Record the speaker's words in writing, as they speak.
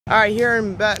Alright, here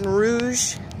in Baton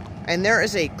Rouge, and there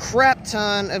is a crap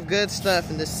ton of good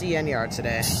stuff in the CN yard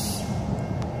today.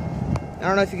 I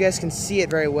don't know if you guys can see it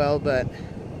very well, but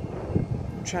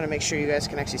I'm trying to make sure you guys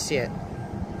can actually see it.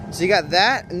 So you got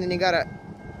that, and then you got a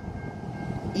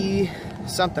E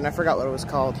something, I forgot what it was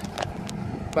called.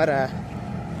 But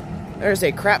there's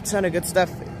a crap ton of good stuff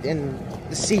in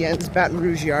the CN's Baton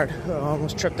Rouge yard. Oh, I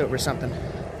almost tripped over something.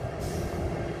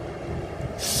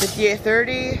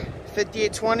 5830,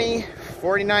 5820,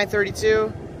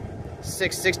 4932,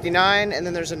 669, and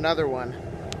then there's another one.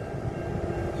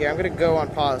 Here, I'm gonna go on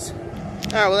pause.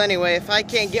 Alright, well anyway, if I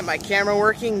can't get my camera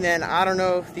working, then I don't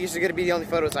know if these are gonna be the only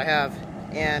photos I have.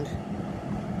 And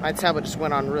my tablet just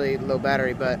went on really low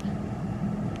battery, but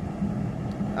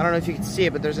I don't know if you can see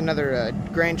it, but there's another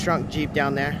grain trunk Jeep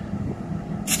down there.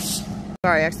 Sorry,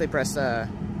 I actually pressed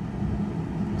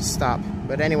stop.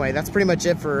 But anyway, that's pretty much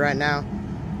it for right now.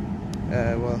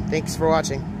 Well, thanks for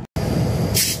watching.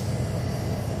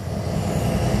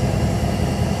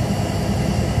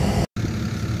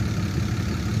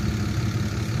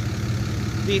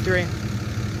 V3.